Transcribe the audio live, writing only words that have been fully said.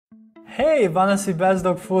Hey, wanna see best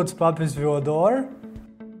dog foods puppies will adore?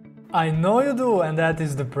 I know you do, and that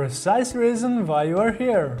is the precise reason why you are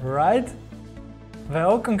here, right?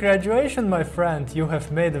 Well, congratulations my friend, you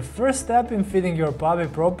have made the first step in feeding your puppy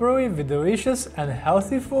properly with delicious and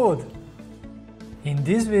healthy food. In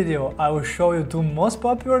this video, I will show you two most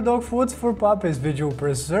popular dog foods for puppies which will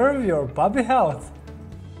preserve your puppy health.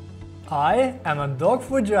 I am a dog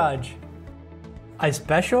food judge. I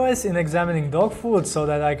specialize in examining dog food so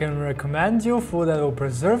that I can recommend you food that will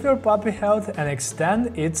preserve your puppy health and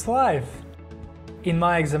extend its life. In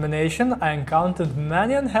my examination, I encountered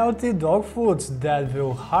many unhealthy dog foods that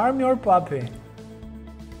will harm your puppy.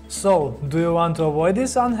 So, do you want to avoid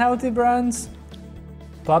these unhealthy brands?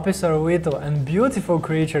 Puppies are little and beautiful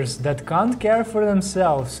creatures that can't care for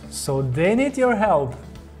themselves, so they need your help.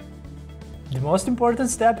 The most important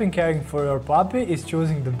step in caring for your puppy is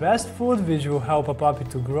choosing the best food which will help a puppy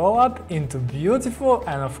to grow up into beautiful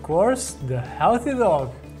and of course, the healthy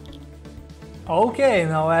dog. Okay,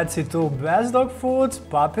 now let's see two best dog foods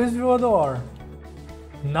puppies will adore.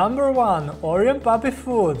 Number 1. Orion puppy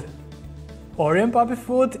food. Orion puppy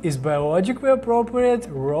food is biologically appropriate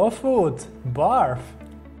raw food, barf.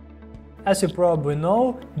 As you probably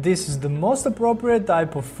know, this is the most appropriate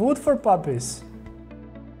type of food for puppies.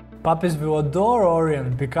 Puppies will adore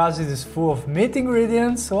Orion because it is full of meat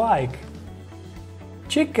ingredients like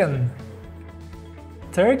chicken,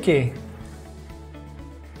 turkey,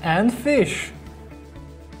 and fish.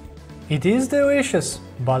 It is delicious,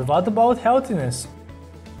 but what about healthiness?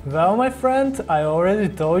 Well, my friend, I already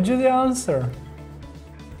told you the answer.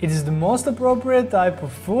 It is the most appropriate type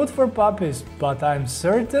of food for puppies, but I'm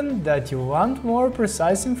certain that you want more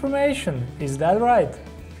precise information, is that right?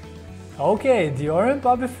 Okay, the Orion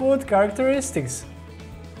puppy food characteristics.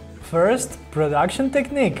 First, production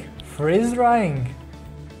technique, freeze drying.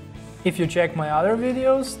 If you check my other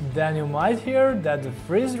videos, then you might hear that the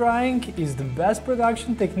freeze drying is the best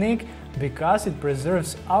production technique because it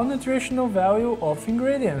preserves all nutritional value of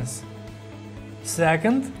ingredients.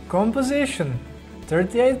 Second, composition.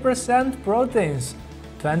 38% proteins,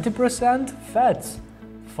 20% fats,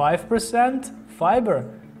 5% fiber,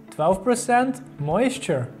 12%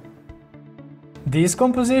 moisture. This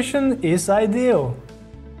composition is ideal.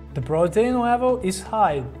 The protein level is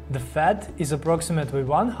high, the fat is approximately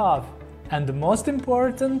 1/2, and the most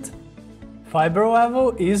important, fiber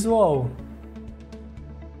level is low.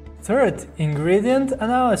 Third, ingredient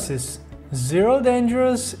analysis. 0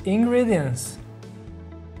 dangerous ingredients.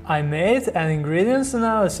 I made an ingredients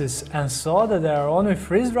analysis and saw that there are only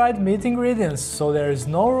freeze-dried meat ingredients, so there is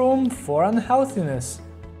no room for unhealthiness.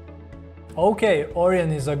 Okay,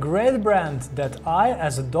 Orion is a great brand that I,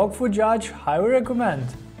 as a dog food judge, highly recommend.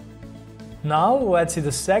 Now let's see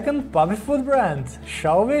the second puppy food brand,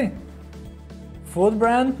 shall we? Food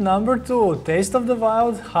brand number 2, Taste of the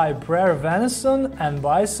Wild High Prairie Venison and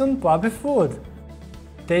Bison Puppy Food.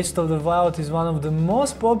 Taste of the Wild is one of the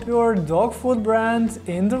most popular dog food brands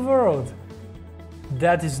in the world.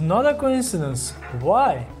 That is not a coincidence.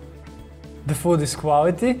 Why? The food is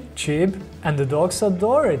quality, cheap, and the dogs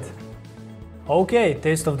adore it. Okay,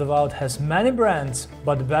 Taste of the Wild has many brands,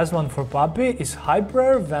 but the best one for puppy is High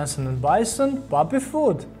Prairie Venison and Bison Puppy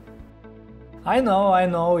Food. I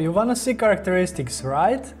know, you wanna see characteristics,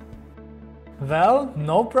 right? Well,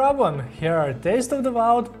 no problem, here are Taste of the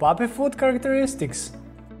Wild Puppy Food characteristics.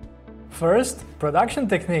 First, production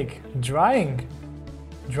technique, drying.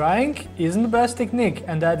 Drying isn't the best technique,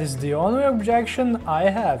 and that is the only objection I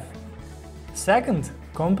have. Second,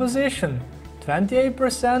 composition.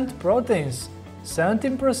 28% proteins,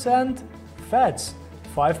 17% fats,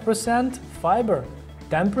 5% fiber,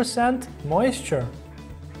 10% moisture.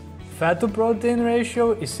 Fat to protein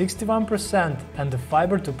ratio is 61% and the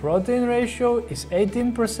fiber to protein ratio is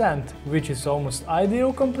 18%, which is almost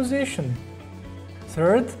ideal composition.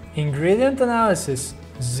 Third, ingredient analysis.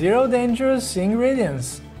 0 dangerous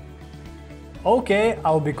ingredients. Okay,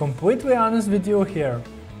 I'll be completely honest with you here.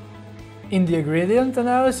 In the ingredient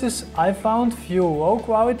analysis, I found few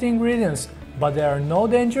low-quality ingredients, but there are no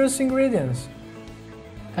dangerous ingredients.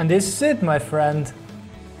 And this is it, my friend.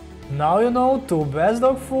 Now you know two best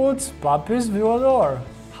dog foods puppies will adore.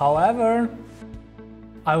 However,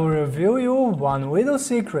 I will reveal you one little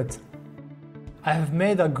secret. I have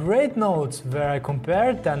made a great note where I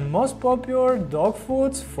compared 10 most popular dog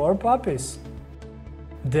foods for puppies.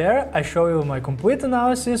 There I show you my complete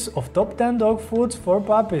analysis of top 10 dog foods for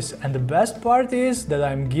puppies, and the best part is that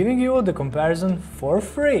I'm giving you the comparison for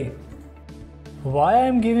free. Why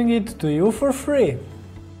I'm giving it to you for free?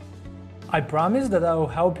 I promise that I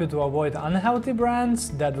will help you to avoid unhealthy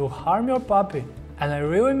brands that will harm your puppy, and I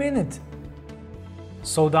really mean it.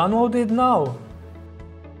 so download it now.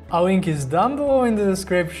 A link is down below in the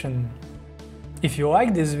description. If you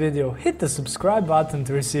like this video, hit the subscribe button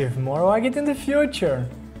to receive more like it in the future.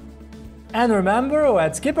 And remember,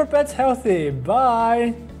 let's keep our pets healthy.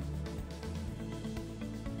 Bye!